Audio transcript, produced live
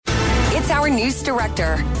It's our news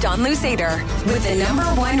director, Don Luzader, with the number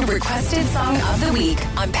one requested song of the week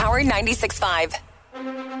on Power 96.5.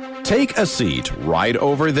 Take a seat right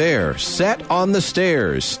over there. Set on the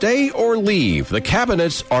stairs. Stay or leave. The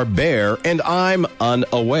cabinets are bare, and I'm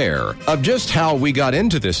unaware of just how we got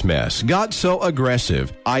into this mess. Got so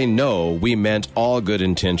aggressive. I know we meant all good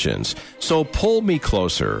intentions. So pull me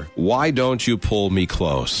closer. Why don't you pull me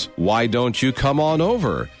close? Why don't you come on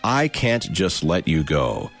over? I can't just let you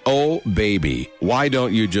go. Oh, baby, why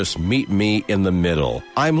don't you just meet me in the middle?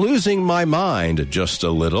 I'm losing my mind just a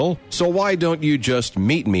little. So why don't you just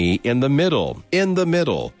meet me in the middle? In the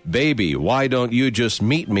middle. Baby, why don't you just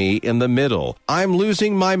meet me in the middle? I'm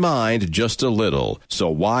losing my mind just a little. So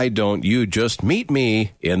why don't you just meet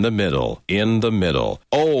me in the middle? In the middle.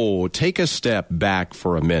 Oh, take a step back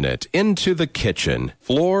for a minute. Into the kitchen.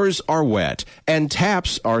 Floors are wet and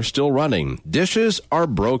taps are still running. Dishes are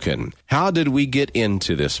broken. How did we get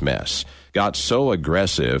into this mess? Got so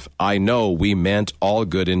aggressive, I know we meant all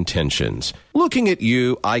good intentions. Looking at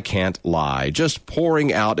you, I can't lie, just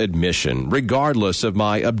pouring out admission, regardless of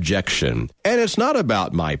my objection. And it's not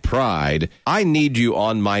about my pride. I need you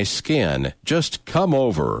on my skin. Just come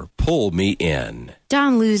over, pull me in.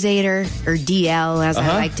 Don Luzader, or DL as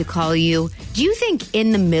I like to call you, do you think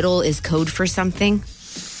in the middle is code for something?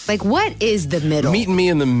 Like, what is the middle? Meet me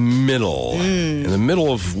in the middle. In the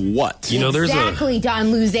middle of what? You know, Exactly, Don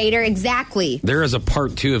Luzader, exactly. There is a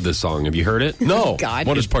part 2 of this song. Have you heard it? No. God.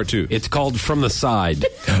 What is part 2? It's called From the Side.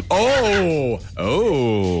 Oh,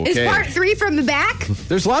 Is okay. part 3 from the back?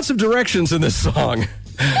 There's lots of directions in this song.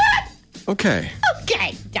 Okay.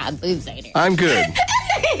 Okay, Don Luzader. I'm good.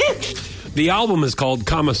 The album is called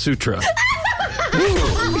Kama Sutra.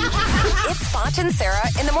 It's Foch and Sarah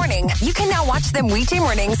in the morning. You can now watch them weekday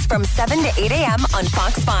mornings from 7 to 8 a.m. on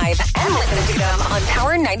Fox 5 and listen to them on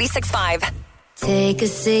Power 96.5. Take a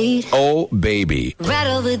seat. Oh, baby. Right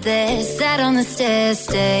over there, sat on the stairs,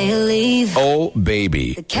 stay or leave. Oh,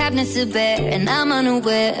 baby. The cabinets are bare, and I'm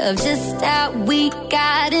unaware of just how we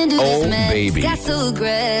got into this mess. Baby. Got so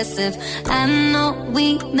aggressive. I know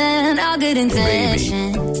we meant all good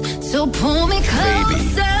intentions. So pull me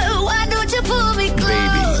closer. Why don't you pull me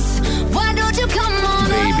close? Why don't you come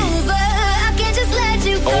on over? I can't just let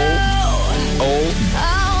you go. Oh,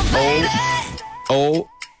 baby.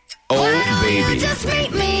 baby. Just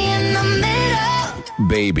meet me in the middle.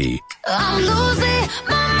 Baby. I'm losing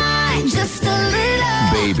my mind just a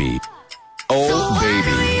little. Baby. Oh, so baby. Why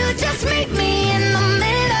don't you just meet me in the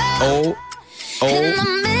middle? Oh, in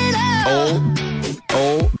the